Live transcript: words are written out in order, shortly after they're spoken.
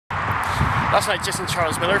Last night, Jason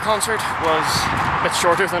Charles Miller concert was a bit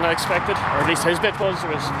shorter than I expected, or at least his bit was.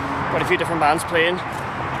 There was quite a few different bands playing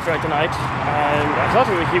throughout the night, and I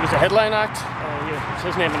thought he was a headline act. It's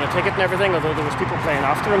his name on the ticket and everything, although there was people playing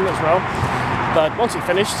after him as well. But once he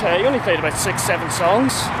finished, he only played about 6-7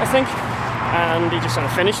 songs, I think, and he just sort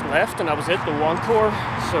of finished and left, and that was it, the encore.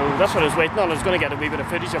 So that's what I was waiting on. I was going to get a wee bit of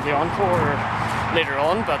footage of the encore later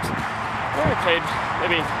on, but I played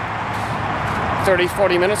maybe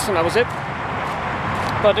 30-40 minutes and that was it.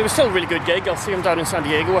 But it was still a really good gig. I'll see him down in San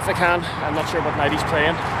Diego if I can. I'm not sure what night he's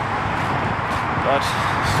playing, but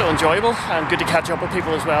still enjoyable and good to catch up with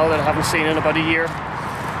people as well that I haven't seen in about a year.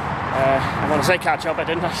 And when I say catch up, I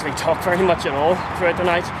didn't actually talk very much at all throughout the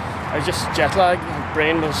night. I was just jet lagged. My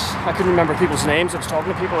brain was, I couldn't remember people's names. I was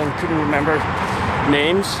talking to people and couldn't remember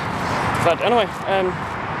names. But anyway,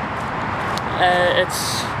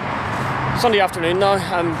 it's Sunday afternoon now.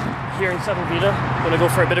 I'm here in Sepulveda. I'm going to go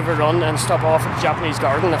for a bit of a run and stop off at the Japanese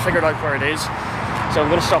garden. I figured out where it is, so I'm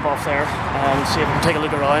going to stop off there and see if I can take a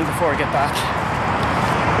look around before I get back.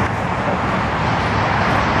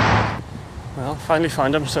 Well, finally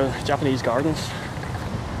found them. So Japanese gardens,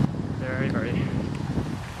 very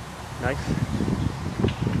nice.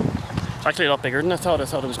 It's actually a lot bigger than I thought. I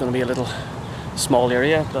thought it was going to be a little small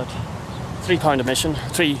area, but £3 admission,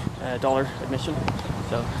 $3 admission.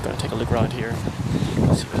 So I'm going to take a look around here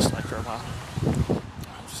and see what it's like for a while.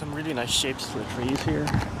 Some really nice shapes to the trees here.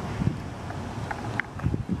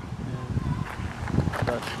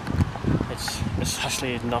 But it's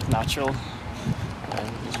actually not natural.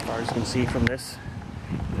 As far as you can see from this,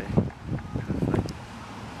 they have like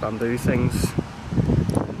bamboo things,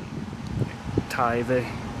 tie the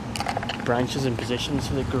branches in position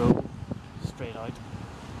so they grow straight out.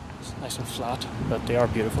 It's nice and flat, but they are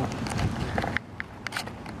beautiful.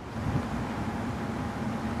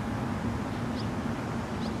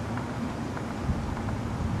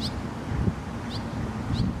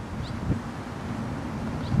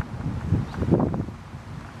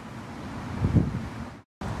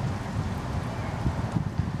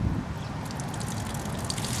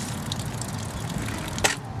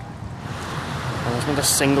 There's not a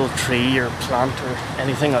single tree or plant or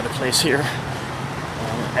anything out of place here.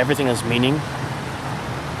 Everything has meaning.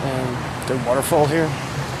 The waterfall here.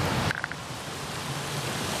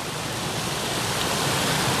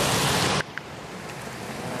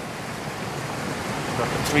 The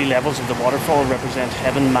 3 levels of the waterfall represent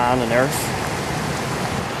heaven, man and earth.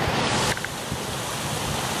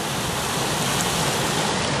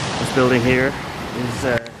 This building here is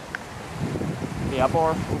the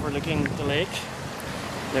Abor overlooking the lake.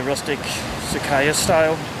 The rustic Sakaya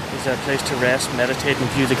style is a place to rest, meditate and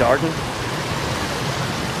view the garden.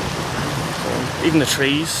 So even the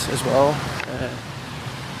trees as well.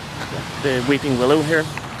 The weeping willow here.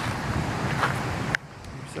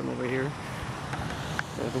 Some over here.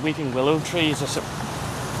 The weeping willow tree is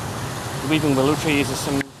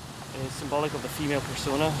symbolic of the female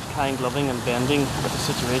persona, kind, loving and bending with the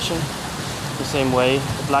situation. The same way,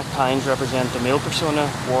 the black pines represent the male persona,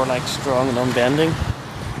 warlike, strong and unbending.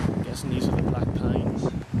 I'm guessing these are the black pines.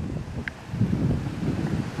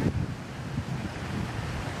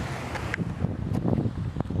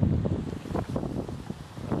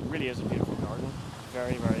 It really is a beautiful garden.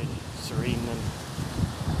 Very serene and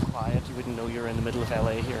quiet. You wouldn't know you're in the middle of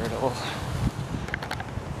LA here at all.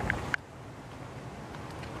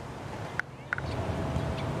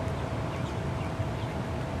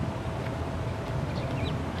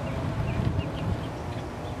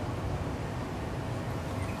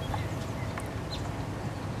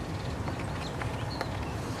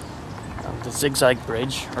 The zigzag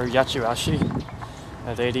bridge, or yachiwashi,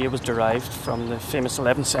 the idea was derived from the famous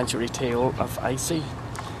 11th century tale of Isi,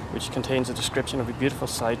 which contains a description of a beautiful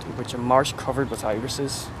site in which a marsh covered with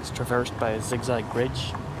irises is traversed by a zigzag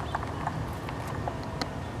bridge.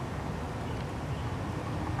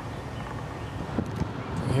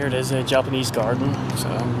 Here it is, a Japanese garden, so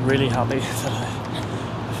I'm really happy that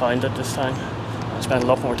I found it this time. I spent a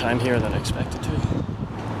lot more time here than I expected to.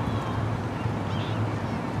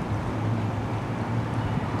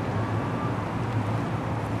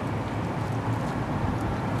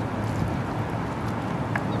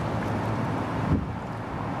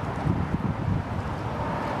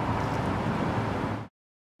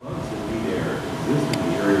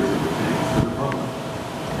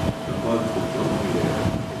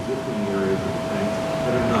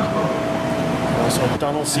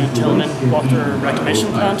 Donald C. Tillman Water Reclamation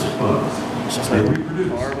Plant. It's just like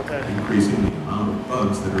increasing the amount of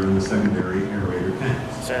bugs that are in the secondary aerator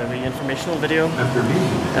tanks. It's a really informational video.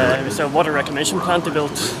 It was a water reclamation plant they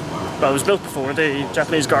built Well, it was built before. The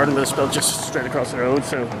Japanese garden was built just straight across the road,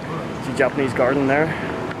 so it's a Japanese garden there.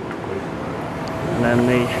 And then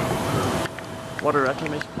the water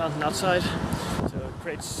reclamation plant on that side. So it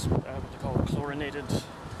creates what they call chlorinated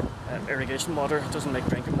irrigation water. It doesn't make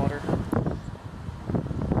drinking water.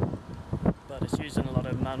 But it's used in a lot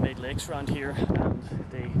of man-made lakes around here and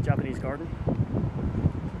the Japanese garden.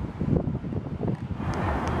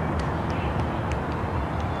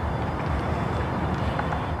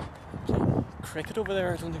 Cricket over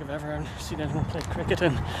there. I don't think I've ever seen anyone play cricket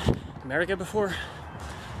in America before.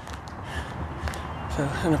 So,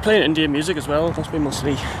 and they're playing Indian music as well. It must be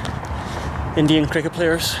mostly Indian cricket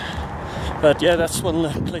players. But yeah, that's one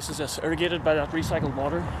of the places that's irrigated by that recycled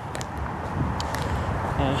water.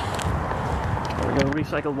 There we go,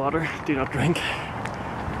 recycled water. Do not drink.